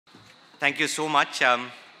Thank you so much.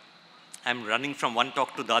 I'm running from one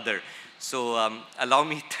talk to the other. So allow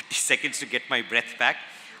me 30 seconds to get my breath back.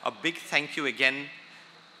 A big thank you again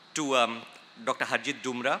to Dr. Harjit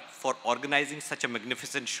Dumra for organizing such a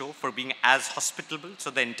magnificent show, for being as hospitable.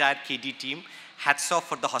 So the entire KD team, hats off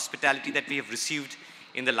for the hospitality that we have received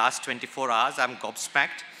in the last 24 hours. I'm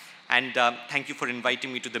gobsmacked. And thank you for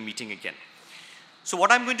inviting me to the meeting again. So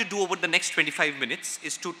what I'm going to do over the next 25 minutes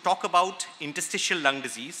is to talk about interstitial lung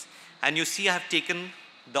disease. And you see I have taken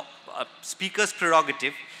the speaker's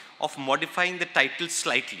prerogative of modifying the title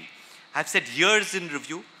slightly. I've said years in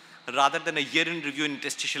review rather than a year in review in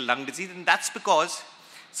interstitial lung disease. And that's because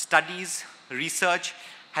studies, research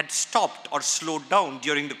had stopped or slowed down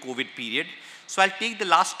during the COVID period. So I'll take the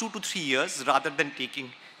last 2 to 3 years rather than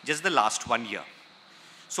taking just the last 1 year.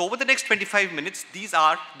 So over the next 25 minutes, these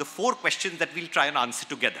are the 4 questions that we'll try and answer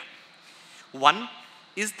together. 1,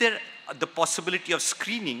 is there the possibility of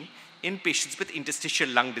screening in patients with interstitial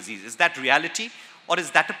lung disease? Is that reality or is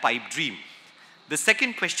that a pipe dream? The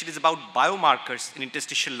second question is about biomarkers in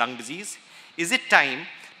interstitial lung disease. Is it time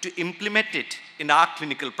to implement it in our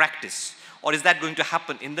clinical practice, or is that going to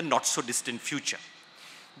happen in the not so distant future?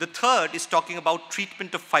 The third is talking about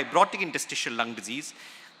treatment of fibrotic interstitial lung disease,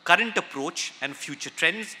 current approach and future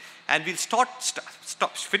trends, and we'll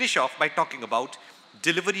finish off by talking about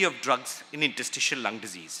delivery of drugs in interstitial lung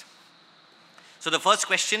disease. So the first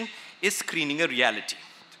question, is screening a reality?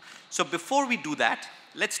 So before we do that,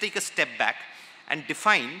 let's take a step back and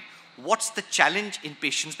define what's the challenge in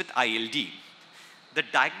patients with ILD. The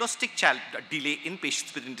diagnostic delay in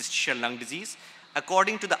patients with interstitial lung disease,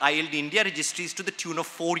 according to the ILD India registry, is to the tune of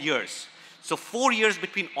 4 years. So 4 years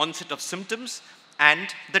between onset of symptoms and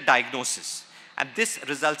the diagnosis. And this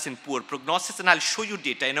results in poor prognosis, and I'll show you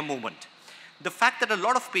data in a moment. The fact that a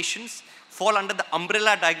lot of patients fall under the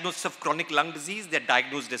umbrella diagnosis of chronic lung disease, they're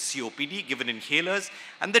diagnosed as COPD, given inhalers,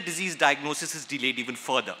 and the disease diagnosis is delayed even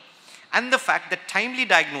further. And the fact that timely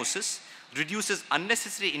diagnosis reduces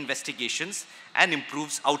unnecessary investigations and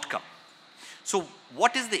improves outcome. So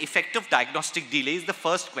what is the effect of diagnostic delay is the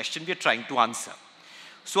first question we are trying to answer.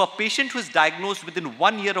 So a patient who is diagnosed within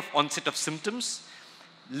 1 year of onset of symptoms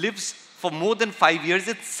lives for more than 5 years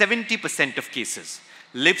in 70% of cases.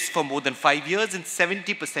 Lives for more than 5 years in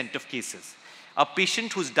 70% of cases. A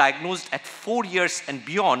patient who is diagnosed at 4 years and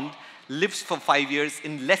beyond lives for 5 years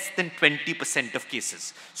in less than 20% of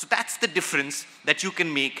cases. So that's the difference that you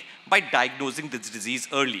can make by diagnosing this disease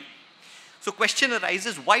early. So question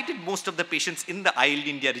arises, why did most of the patients in the ILD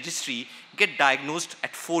India registry get diagnosed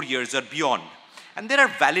at 4 years or beyond? And there are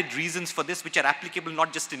valid reasons for this which are applicable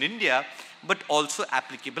not just in India, but also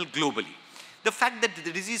applicable globally. The fact that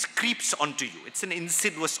the disease creeps onto you, it's an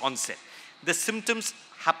insidious onset. The symptoms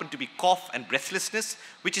happen to be cough and breathlessness,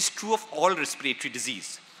 which is true of all respiratory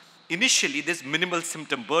disease. Initially, there's minimal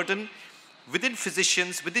symptom burden. Within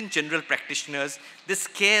physicians, within general practitioners, there's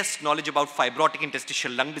scarce knowledge about fibrotic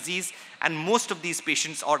interstitial lung disease, and most of these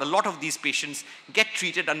patients, or a lot of these patients, get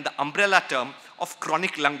treated under the umbrella term of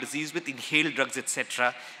chronic lung disease with inhaled drugs,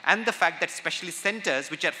 etc. And the fact that specialist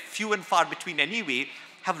centers, which are few and far between anyway,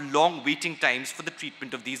 have long waiting times for the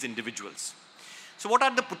treatment of these individuals. So what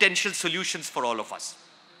are the potential solutions for all of us?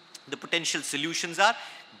 The potential solutions are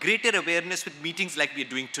greater awareness with meetings like we are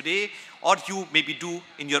doing today, or you maybe do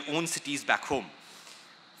in your own cities back home.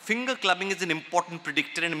 Finger clubbing is an important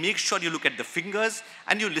predictor, and make sure you look at the fingers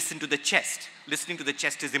and you listen to the chest. Listening to the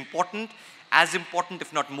chest is important, as important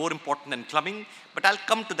if not more important than clubbing, but I'll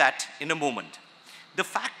come to that in a moment. The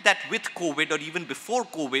fact that with COVID or even before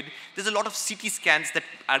COVID, there's a lot of CT scans that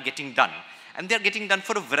are getting done, and they're getting done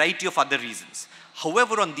for a variety of other reasons.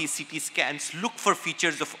 However, on these CT scans, look for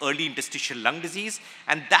features of early interstitial lung disease,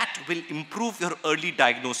 and that will improve your early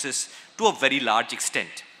diagnosis to a very large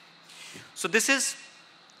extent. So this is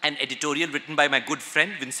an editorial written by my good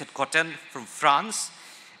friend, Vincent Cotton from France,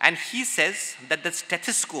 and he says that the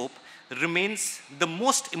stethoscope remains the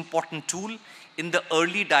most important tool in the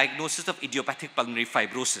early diagnosis of idiopathic pulmonary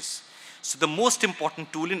fibrosis. So the most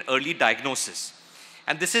important tool in early diagnosis.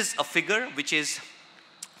 And this is a figure which is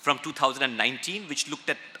from 2019, which looked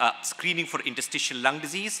at screening for interstitial lung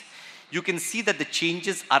disease. You can see that the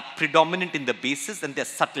changes are predominant in the bases, and they're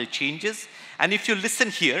subtle changes. And if you listen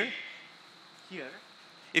here,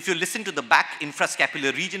 if you listen to the back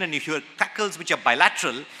infrascapular region and you hear crackles which are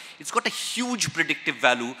bilateral, it's got a huge predictive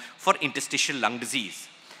value for interstitial lung disease.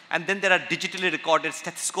 And then there are digitally recorded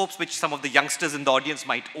stethoscopes, which some of the youngsters in the audience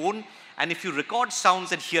might own. And if you record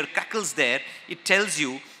sounds and hear crackles there, it tells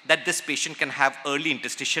you that this patient can have early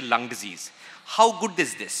interstitial lung disease. How good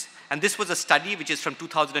is this? And this was a study which is from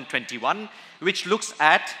 2021, which looks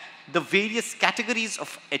at the various categories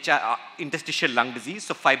of interstitial lung disease.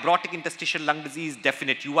 So fibrotic interstitial lung disease,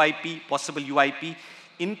 definite UIP, possible UIP,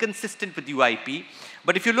 inconsistent with UIP.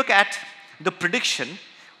 But if you look at the prediction,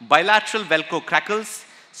 bilateral Velcro crackles,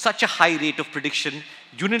 such a high rate of prediction,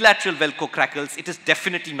 unilateral Velcro crackles, it is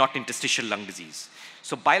definitely not interstitial lung disease.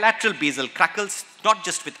 So bilateral basal crackles, not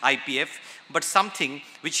just with IPF, but something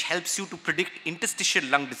which helps you to predict interstitial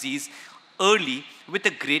lung disease early with a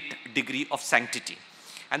great degree of sanctity.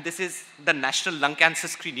 And this is the National Lung Cancer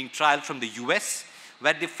Screening Trial from the US,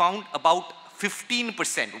 where they found about 15%,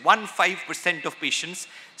 15% of patients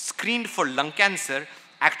screened for lung cancer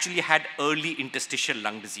actually had early interstitial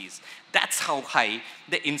lung disease. That's how high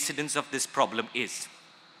the incidence of this problem is.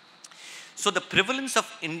 So the prevalence of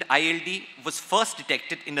ILD was first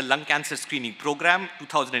detected in the lung cancer screening program,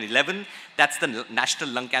 2011. That's the National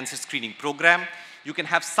Lung Cancer Screening Program. You can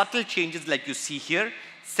have subtle changes like you see here,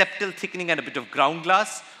 septal thickening and a bit of ground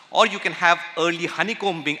glass, or you can have early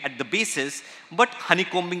honeycombing at the bases, but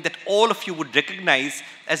honeycombing that all of you would recognize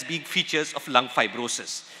as being features of lung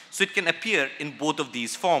fibrosis. So it can appear in both of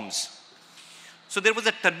these forms. So there was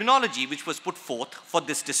a terminology which was put forth for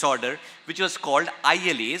this disorder, which was called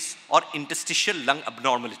ILAs, or interstitial lung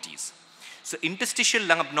abnormalities. So interstitial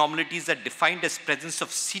lung abnormalities are defined as presence of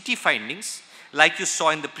CT findings, like you saw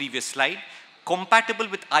in the previous slide, compatible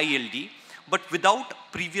with ILD, but without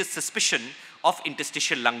previous suspicion of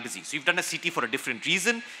interstitial lung disease. So you've done a CT for a different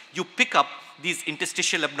reason. You pick up these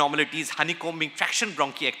interstitial abnormalities, honeycombing, traction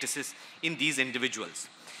bronchiectasis in these individuals.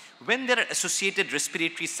 When there are associated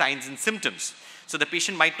respiratory signs and symptoms, so the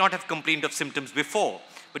patient might not have complained of symptoms before,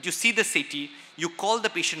 but you see the CT, you call the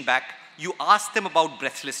patient back, you ask them about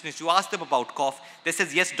breathlessness, you ask them about cough, they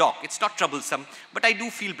says, yes doc, it's not troublesome, but I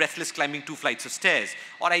do feel breathless climbing 2 flights of stairs,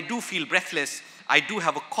 or I do feel breathless, I do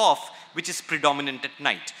have a cough which is predominant at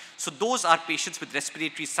night. So those are patients with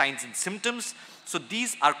respiratory signs and symptoms. So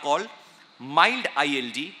these are called mild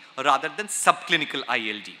ILD rather than subclinical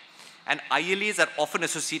ILD. And ILAs are often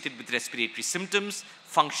associated with respiratory symptoms,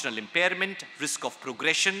 functional impairment, risk of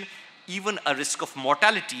progression, even a risk of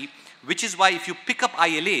mortality, which is why if you pick up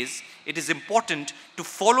ILAs, it is important to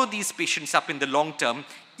follow these patients up in the long term,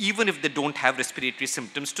 even if they don't have respiratory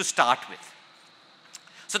symptoms to start with.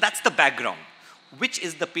 So that's the background. Which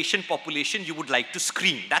is the patient population you would like to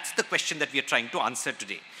screen? That's the question that we are trying to answer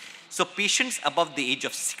today. So patients above the age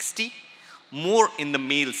of 60, more in the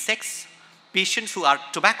male sex, patients who are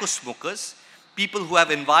tobacco smokers, people who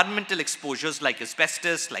have environmental exposures like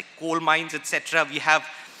asbestos, like coal mines, etc. We have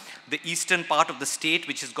the eastern part of the state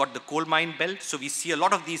which has got the coal mine belt. So we see a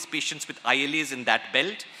lot of these patients with ILAs in that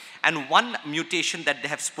belt. And one mutation that they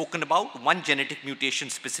have spoken about, one genetic mutation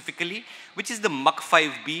specifically, which is the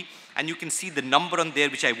MUC5B. And you can see the number on there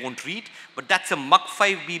which I won't read, but that's a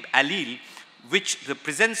MUC5B allele, which the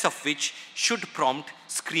presence of which should prompt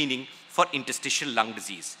screening for interstitial lung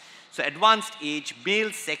disease. So advanced age,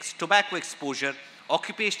 male sex, tobacco exposure,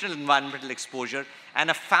 occupational environmental exposure, and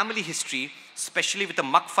a family history, especially with a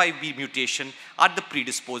MUC5B mutation, are the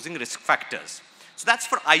predisposing risk factors. So that's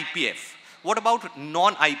for IPF. What about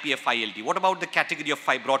non-IPF ILD? What about the category of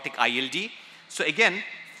fibrotic ILD? So again,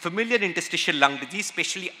 familiar interstitial lung disease,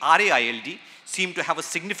 especially RA-ILD, seem to have a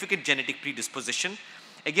significant genetic predisposition.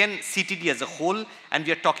 Again, CTD as a whole, and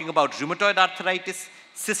we are talking about rheumatoid arthritis,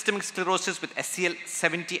 systemic sclerosis with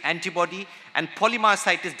SCL70 antibody, and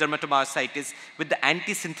polymyositis dermatomyositis with the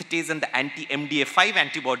anti-synthetase and the anti-MDA5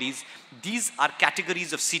 antibodies. These are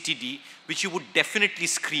categories of CTD which you would definitely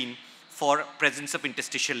screen for presence of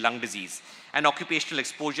interstitial lung disease. And occupational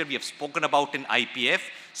exposure we have spoken about in IPF.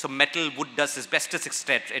 So metal, wood dust, asbestos,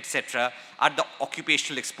 etc. are the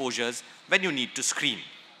occupational exposures when you need to screen.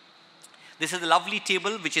 This is a lovely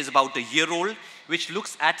table which is about a year old, which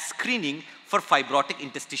looks at screening for fibrotic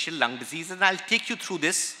interstitial lung disease. And I'll take you through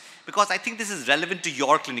this because I think this is relevant to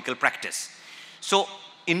your clinical practice. So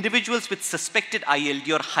individuals with suspected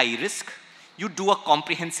ILD or high risk, you do a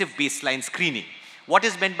comprehensive baseline screening. What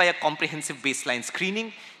is meant by a comprehensive baseline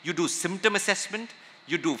screening? You do symptom assessment,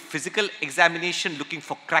 you do physical examination looking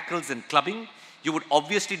for crackles and clubbing, you would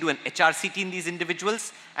obviously do an HRCT in these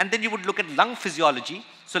individuals, and then you would look at lung physiology,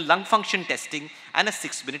 so lung function testing, and a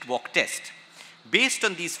 6-minute walk test. Based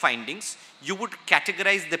on these findings, you would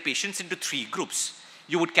categorize the patients into 3 groups.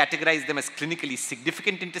 You would categorize them as clinically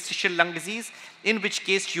significant interstitial lung disease, in which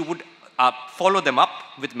case you would follow them up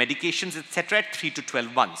with medications, etc. at 3 to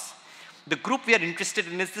 12 months. The group we are interested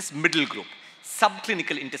in is this middle group,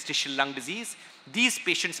 subclinical interstitial lung disease. These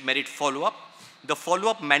patients merit follow-up. The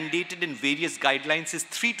follow-up mandated in various guidelines is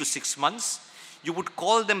 3 to 6 months. You would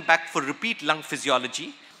call them back for repeat lung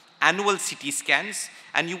physiology, annual CT scans,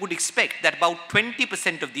 and you would expect that about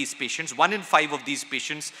 20% of these patients, 1 in 5 of these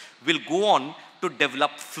patients, will go on to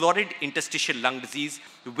develop florid interstitial lung disease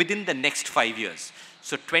within the next 5 years.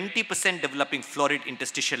 So 20% developing florid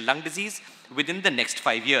interstitial lung disease within the next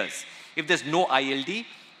 5 years. If there's no ILD,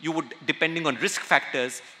 you would, depending on risk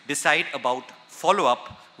factors, decide about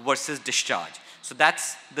follow-up versus discharge. So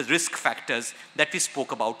that's the risk factors that we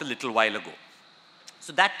spoke about a little while ago.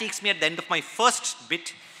 So that takes me at the end of my first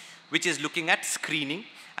bit, which is looking at screening.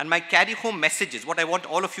 And my carry-home message is, what I want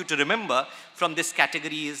all of you to remember from this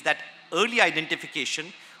category is that early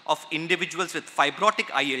identification of individuals with fibrotic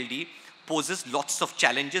ILD poses lots of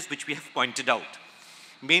challenges, which we have pointed out.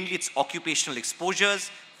 Mainly it's occupational exposures,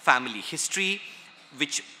 family history,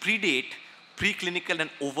 which predate preclinical and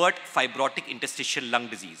overt fibrotic interstitial lung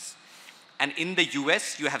disease. And in the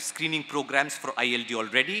US, you have screening programs for ILD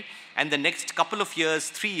already. And the next couple of years,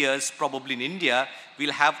 3 years, probably in India,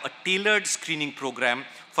 we'll have a tailored screening program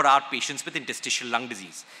for our patients with interstitial lung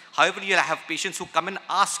disease. However, you'll have patients who come and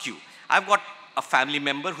ask you, I've got a family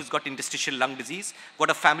member who's got interstitial lung disease, got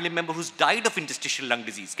a family member who's died of interstitial lung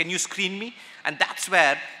disease. Can you screen me? And that's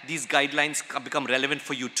where these guidelines become relevant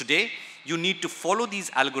for you today. You need to follow these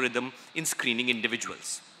algorithms in screening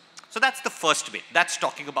individuals. So that's the first bit. That's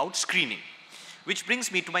talking about screening. Which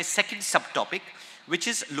brings me to my second subtopic, which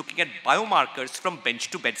is looking at biomarkers from bench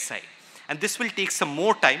to bedside. And this will take some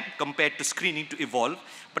more time compared to screening to evolve,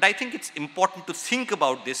 but I think it's important to think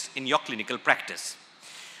about this in your clinical practice.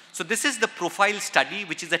 So this is the profile study,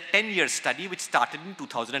 which is a 10-year study which started in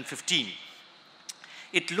 2015.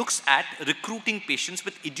 It looks at recruiting patients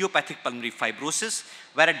with idiopathic pulmonary fibrosis,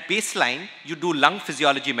 where at baseline, you do lung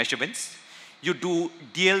physiology measurements, you do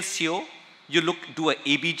DLCO, you do a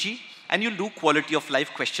ABG, and you do quality of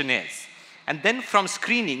life questionnaires. And then from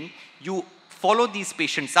screening, you follow these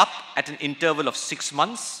patients up at an interval of 6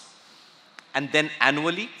 months, and then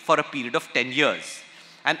annually for a period of 10 years.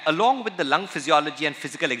 And along with the lung physiology and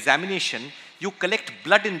physical examination, you collect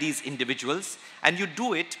blood in these individuals, and you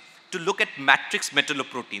do it to look at matrix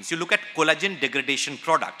metalloproteins. You look at collagen degradation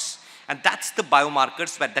products. And that's the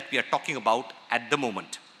biomarkers that we are talking about at the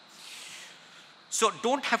moment. So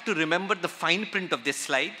don't have to remember the fine print of this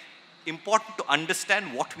slide. Important to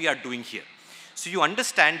understand what we are doing here. So you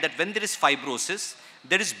understand that when there is fibrosis,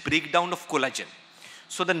 there is breakdown of collagen.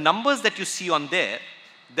 So the numbers that you see on there,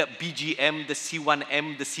 the BGM, the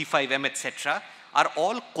C1M, the C5M, etc., are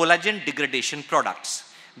all collagen degradation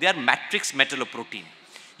products. They are matrix metalloprotein.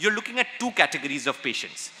 You're looking at 2 categories of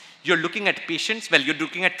patients. You're looking at patients, well, you're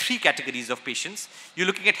looking at 3 categories of patients. You're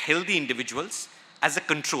looking at healthy individuals as a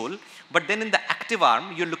control, but then in the active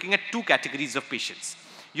arm, you're looking at 2 categories of patients.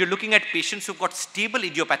 You're looking at patients who've got stable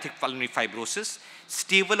idiopathic pulmonary fibrosis,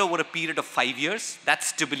 stable over a period of 5 years, that's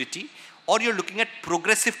stability, or you're looking at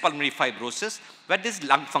progressive pulmonary fibrosis, where this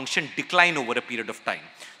lung function decline over a period of time.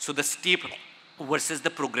 So the stable versus the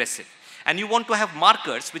progressive. And you want to have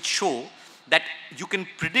markers which show that you can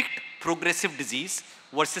predict progressive disease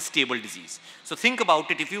versus stable disease. So think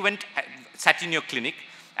about it, if you sat in your clinic,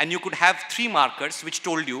 and you could have 3 markers which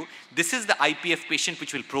told you, this is the IPF patient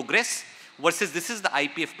which will progress, versus this is the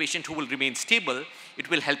IPF patient who will remain stable. It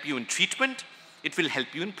will help you in treatment, it will help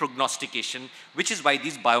you in prognostication, which is why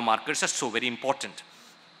these biomarkers are so very important.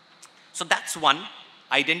 So that's one,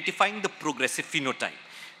 identifying the progressive phenotype.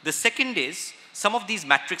 The second is, some of these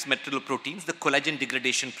matrix metalloproteins, the collagen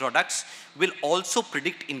degradation products, will also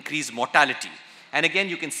predict increased mortality. And again,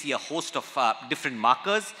 you can see a host of different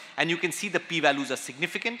markers, and you can see the p-values are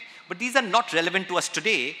significant, but these are not relevant to us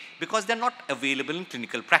today because they're not available in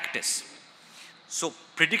clinical practice. So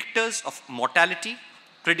predictors of mortality,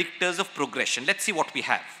 predictors of progression. Let's see what we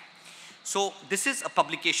have. So this is a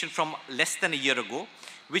publication from less than a year ago,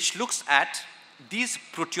 which looks at these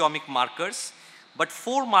proteomic markers, but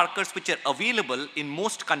 4 markers which are available in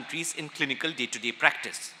most countries in clinical day-to-day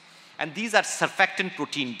practice. And these are surfactant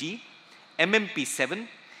protein D, MMP7,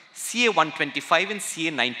 CA125, and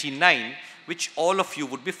CA199, which all of you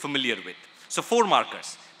would be familiar with. So 4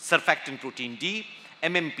 markers, surfactant protein D,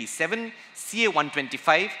 MMP7,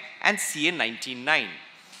 CA125, and CA199.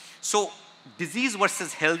 So disease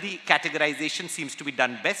versus healthy categorization seems to be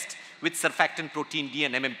done best with surfactant protein D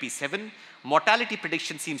and MMP7. Mortality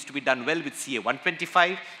prediction seems to be done well with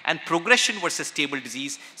CA125, and progression versus stable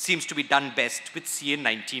disease seems to be done best with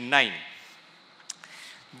CA199.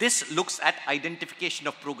 This looks at identification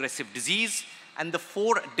of progressive disease and the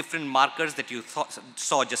 4 different markers that you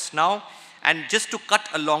saw just now. And just to cut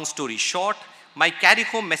a long story short, my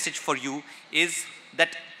carry-home message for you is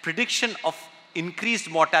that prediction of increased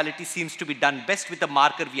mortality seems to be done best with the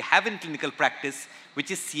marker we have in clinical practice, which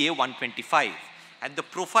is CA125. And the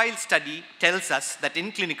profile study tells us that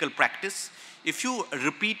in clinical practice, if you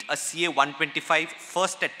repeat a CA-125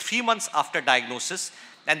 first at 3 months after diagnosis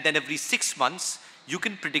and then every 6 months, you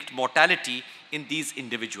can predict mortality in these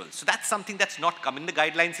individuals. So that's something that's not come in the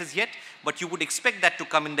guidelines as yet, but you would expect that to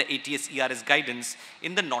come in the ATS-ERS guidance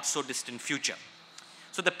in the not so distant future.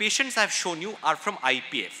 So the patients I've shown you are from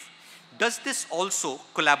IPF. Does this also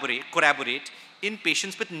corroborate in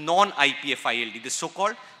patients with non-IPF ILD, the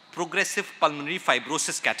so-called progressive pulmonary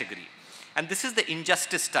fibrosis category? And this is the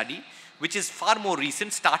Injustice study, which is far more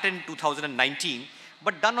recent, started in 2019,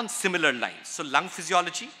 but done on similar lines. So lung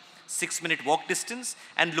physiology, 6-minute walk distance,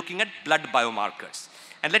 and looking at blood biomarkers.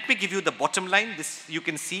 And let me give you the bottom line. This, you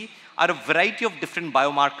can see, are a variety of different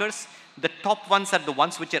biomarkers. The top ones are the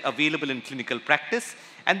ones which are available in clinical practice,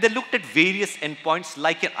 and they looked at various endpoints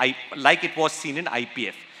like it was seen in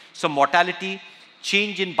IPF. So mortality,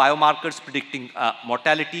 change in biomarkers predicting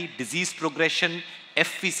mortality, disease progression,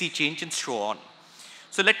 FVC change, and so on.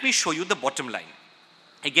 So let me show you the bottom line.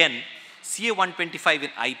 Again, CA-125 in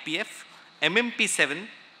IPF, MMP7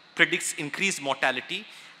 predicts increased mortality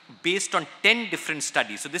based on 10 different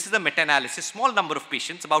studies. So this is a meta-analysis, small number of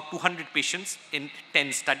patients, about 200 patients in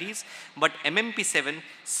 10 studies, but MMP7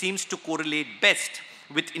 seems to correlate best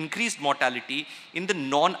with increased mortality in the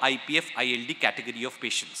non-IPF ILD category of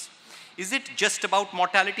patients. Is it just about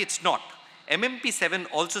mortality? It's not. MMP7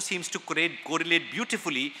 also seems to correlate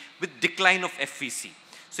beautifully with decline of FVC.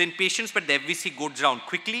 So in patients where the FVC goes down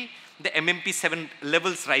quickly, the MMP7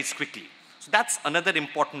 levels rise quickly. So that's another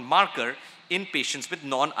important marker in patients with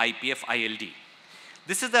non-IPF ILD.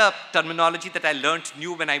 This is the terminology that I learned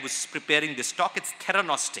new when I was preparing this talk. It's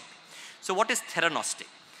theranostic. So what is theranostic?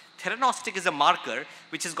 Theranostic is a marker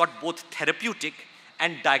which has got both therapeutic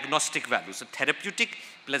and diagnostic values. So therapeutic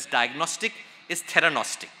plus diagnostic is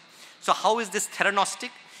theranostic. So how is this theranostic?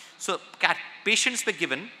 So patients were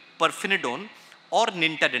given pirfenidone or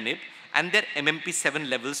nintedanib and their MMP7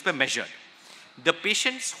 levels were measured. The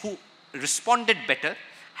patients who responded better,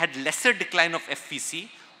 had lesser decline of FVC,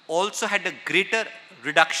 also had a greater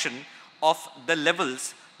reduction of the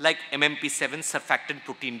levels like MMP7, surfactant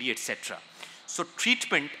protein D, etc. So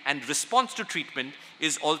treatment and response to treatment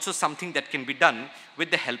is also something that can be done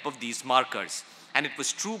with the help of these markers. And it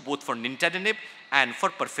was true both for nintedanib and for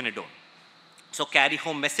pirfenidone. So carry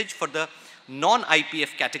home message for the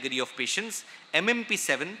non-IPF category of patients,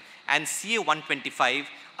 MMP7 and CA-125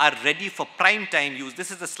 are ready for prime time use. This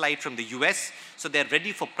is a slide from the US. So they're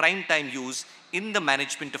ready for prime time use in the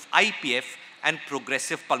management of IPF and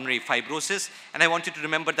progressive pulmonary fibrosis. And I want you to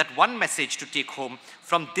remember that one message to take home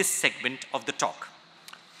from this segment of the talk.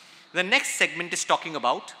 The next segment is talking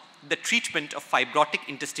about the treatment of fibrotic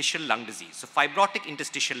interstitial lung disease. So fibrotic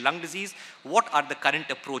interstitial lung disease, what are the current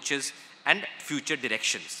approaches and future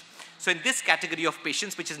directions? So in this category of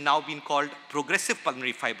patients, which is now being called progressive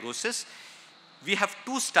pulmonary fibrosis, we have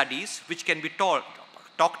two studies which can be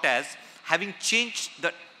talked as having changed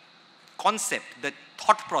the concept, the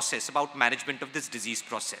thought process about management of this disease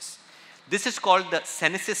process. This is called the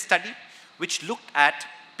Senesis study, which looked at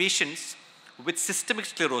patients with systemic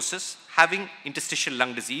sclerosis having interstitial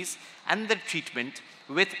lung disease and the treatment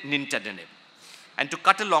with nintedanib. And to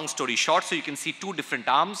cut a long story short, so you can see two different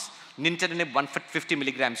arms, nintedanib 150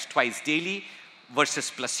 milligrams twice daily versus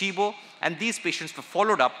placebo, and these patients were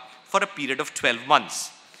followed up for a period of 12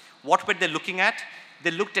 months. What were they looking at?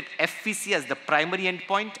 They looked at FVC as the primary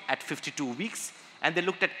endpoint at 52 weeks, and they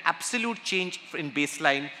looked at absolute change in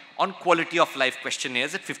baseline on quality of life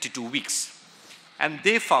questionnaires at 52 weeks. And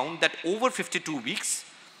they found that over 52 weeks,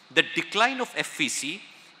 the decline of FVC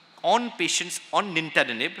on patients on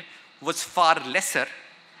nintedanib was far lesser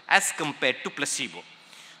as compared to placebo.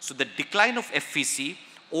 So the decline of FVC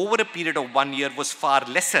over a period of 1 year was far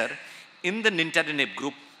lesser in the nintedanib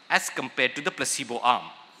group as compared to the placebo arm.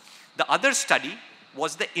 The other study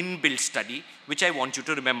was the inbuilt study, which I want you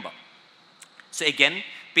to remember. So again,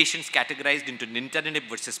 patients categorized into nintedanib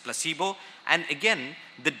versus placebo, and again,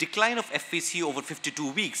 the decline of FVC over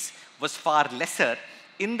 52 weeks was far lesser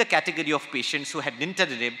in the category of patients who had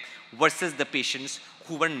nintedanib versus the patients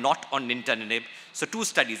who were not on nintedanib. So two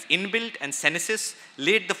studies, inbuilt and Senesis,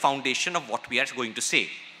 laid the foundation of what we are going to say.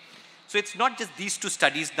 So it's not just these two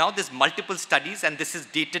studies now, there's multiple studies, and this is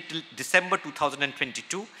dated till December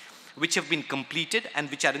 2022, which have been completed and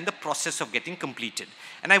which are in the process of getting completed.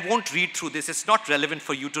 And I won't read through this, it's not relevant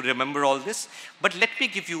for you to remember all this, but let me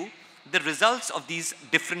give you the results of these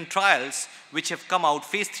different trials which have come out,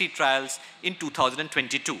 phase 3 trials in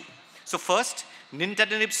 2022. So first,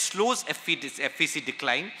 nintedanib slows FVC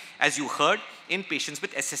decline, as you heard, in patients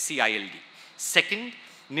with SSc-ILD. Second,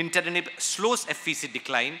 nintedanib slows FVC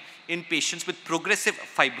decline in patients with progressive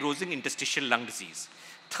fibrosing interstitial lung disease.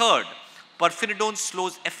 Third, pirfenidone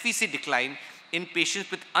slows FVC decline in patients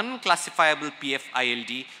with unclassifiable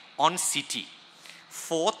PF-ILD on CT.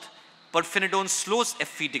 Fourth, pirfenidone slows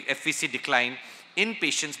FVC decline in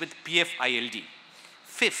patients with PF-ILD.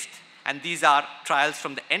 Fifth, and these are trials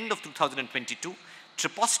from the end of 2022,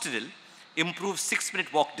 treprostinil improves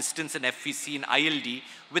 6-minute walk distance in FVC in ILD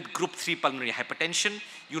with group 3 pulmonary hypertension.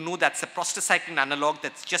 You know that's a prostacyclin analog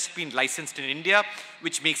that's just been licensed in India,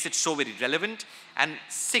 which makes it so very relevant. And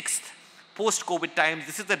sixth, post-COVID times,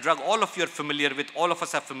 this is the drug all of you are familiar with, all of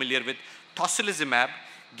us are familiar with, tocilizumab,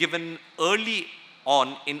 given early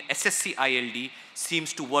on in SSC ILD,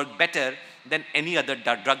 seems to work better than any other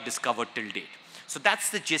drug discovered till date. So that's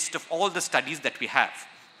the gist of all the studies that we have.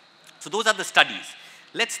 So those are the studies.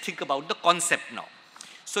 Let's think about the concept now.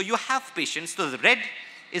 So you have patients, so the red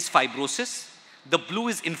is fibrosis, the blue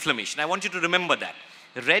is inflammation. I want you to remember that.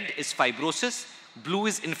 Red is fibrosis, blue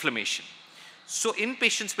is inflammation. So in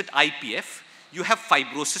patients with IPF, you have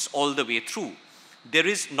fibrosis all the way through. There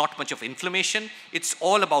is not much of inflammation. It's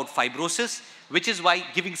all about fibrosis, which is why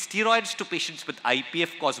giving steroids to patients with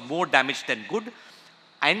IPF cause more damage than good.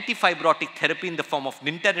 Antifibrotic therapy in the form of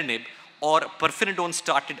nintedanib or pirfenidone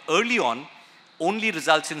started early on only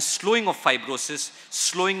results in slowing of fibrosis,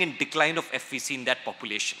 slowing in decline of FVC in that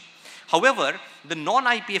population. However, the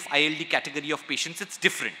non-IPF ILD category of patients, it's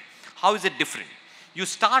different. How is it different? You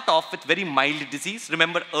start off with very mild disease.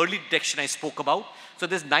 Remember early detection I spoke about. So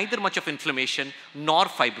there's neither much of inflammation nor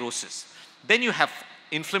fibrosis. Then you have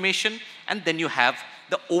inflammation, and then you have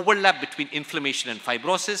the overlap between inflammation and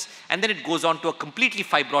fibrosis, and then it goes on to a completely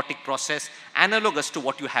fibrotic process analogous to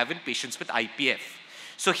what you have in patients with IPF.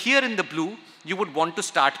 So here in the blue, you would want to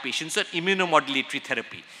start patients on immunomodulatory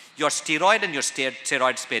therapy. Your steroid and your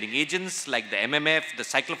steroid-sparing agents like the MMF, the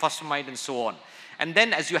cyclophosphamide, and so on. And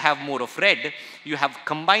then as you have more of red, you have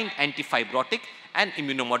combined antifibrotic and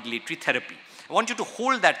immunomodulatory therapy. I want you to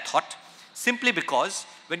hold that thought simply because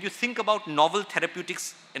when you think about novel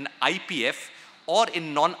therapeutics in IPF or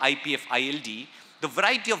in non-IPF ILD, the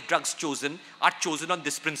variety of drugs chosen are chosen on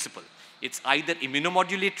this principle. It's either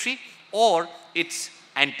immunomodulatory or it's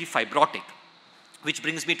antifibrotic. Which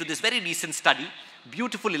brings me to this very recent study,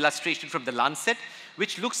 beautiful illustration from the Lancet,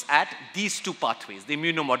 which looks at these two pathways, the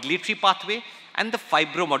immunomodulatory pathway and the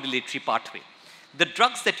fibromodulatory pathway. The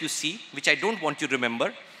drugs that you see, which I don't want you to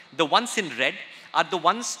remember, the ones in red are the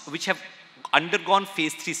ones which have undergone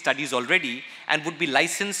phase 3 studies already and would be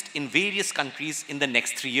licensed in various countries in the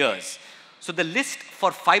next 3 years. So the list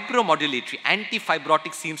for fibromodulatory,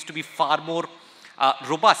 antifibrotic seems to be far more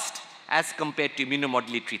robust as compared to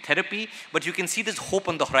immunomodulatory therapy, but you can see there's hope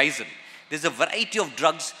on the horizon. There's a variety of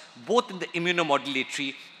drugs, both in the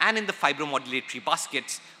immunomodulatory and in the fibromodulatory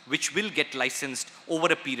baskets, which will get licensed over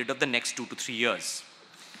a period of the next 2 to 3 years.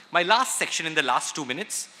 My last section in the last 2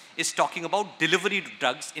 minutes is talking about delivery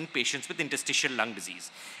drugs in patients with interstitial lung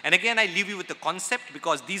disease. And again, I leave you with the concept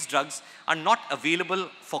because these drugs are not available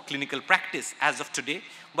for clinical practice as of today,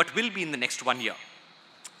 but will be in the next 1 year.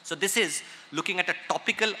 So this is looking at a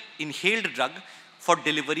topical inhaled drug for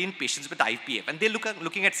delivery in patients with IPF. And they're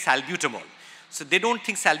looking at salbutamol. So they don't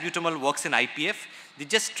think salbutamol works in IPF. They're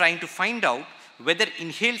just trying to find out whether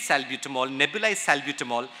inhaled salbutamol, nebulized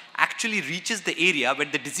salbutamol, actually reaches the area where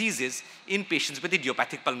the disease is in patients with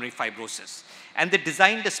idiopathic pulmonary fibrosis. And they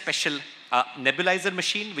designed a special nebulizer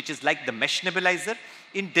machine, which is like the mesh nebulizer,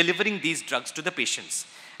 in delivering these drugs to the patients.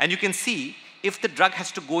 And you can see if the drug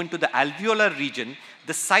has to go into the alveolar region,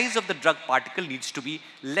 the size of the drug particle needs to be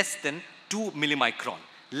less than 2 millimicron.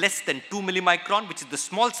 Less than 2 millimicron, which is the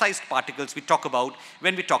small sized particles we talk about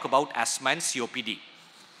when we talk about asthma and COPD.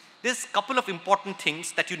 There's a couple of important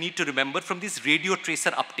things that you need to remember from these radio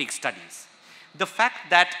tracer uptake studies. The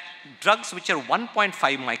fact that drugs which are 1.5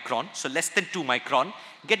 micron, so less than 2 micron,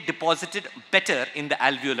 get deposited better in the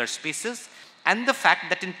alveolar spaces, and the fact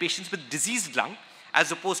that in patients with diseased lung,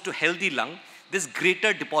 as opposed to healthy lung, there's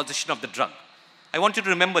greater deposition of the drug. I want you to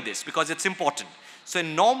remember this because it's important. So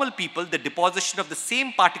in normal people, the deposition of the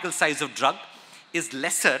same particle size of drug is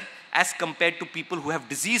lesser as compared to people who have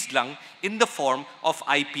diseased lung in the form of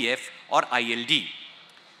IPF or ILD.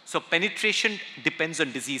 So penetration depends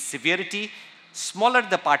on disease severity. Smaller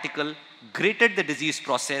the particle, greater the disease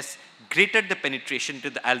process, greater the penetration to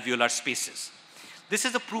the alveolar spaces. This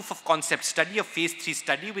is a proof of concept study, a phase 3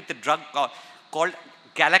 study with a drug called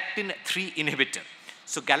galactin-3 inhibitor.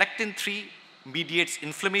 So galactin-3 mediates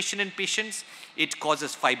inflammation in patients. It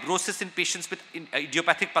causes fibrosis in patients with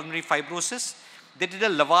idiopathic pulmonary fibrosis. They did a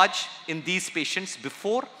lavage in these patients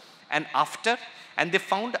before and after, and they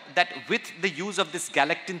found that with the use of this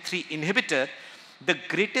galectin-3 inhibitor, the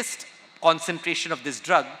greatest concentration of this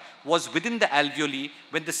drug was within the alveoli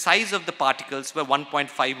when the size of the particles were 1.5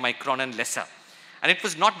 micron and lesser. And it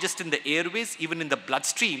was not just in the airways, even in the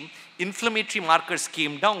bloodstream, inflammatory markers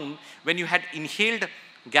came down when you had inhaled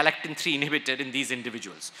galectin-3 inhibitor in these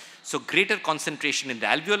individuals. So greater concentration in the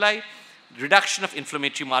alveoli, reduction of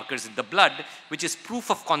inflammatory markers in the blood, which is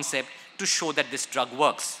proof of concept to show that this drug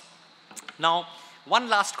works. Now, one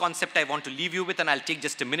last concept I want to leave you with, and I'll take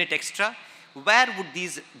just a minute extra. Where would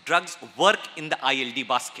these drugs work in the ILD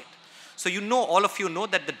basket? So you know, all of you know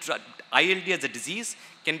that the drug, ILD as a disease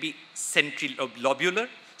can be central lobular,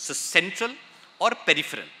 so central or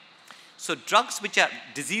peripheral. So drugs which are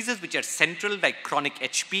diseases which are central, like chronic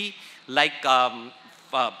HP, like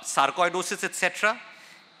sarcoidosis, etc.,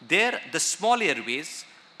 there the small airways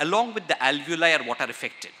along with the alveoli are what are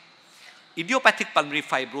affected. Idiopathic pulmonary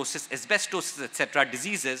fibrosis, asbestosis, etc.,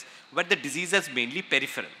 diseases where the disease is mainly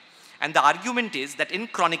peripheral. And the argument is that in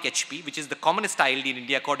chronic HP, which is the commonest ILD in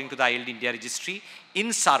India according to the ILD India registry, in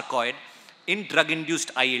sarcoid, in drug-induced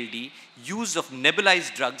ILD, use of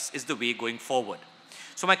nebulized drugs is the way going forward.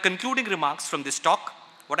 So my concluding remarks from this talk,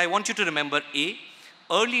 what I want you to remember, A,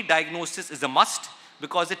 early diagnosis is a must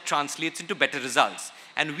because it translates into better results.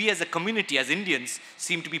 And we as a community, as Indians,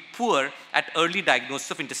 seem to be poor at early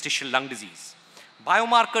diagnosis of interstitial lung disease.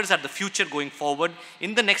 Biomarkers are the future going forward.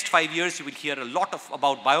 In the next 5 years, you will hear a lot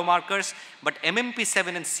about biomarkers, but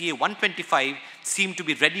MMP7 and CA125 seem to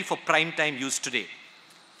be ready for prime time use today.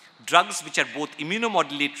 Drugs which are both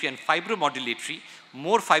immunomodulatory and fibromodulatory,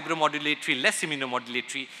 more fibromodulatory, less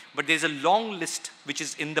immunomodulatory, but there's a long list which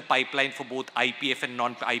is in the pipeline for both IPF and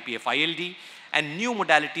non-IPF ILD, and new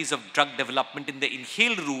modalities of drug development in the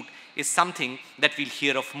inhaled route is something that we'll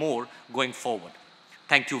hear of more going forward.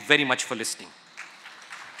 Thank you very much for listening.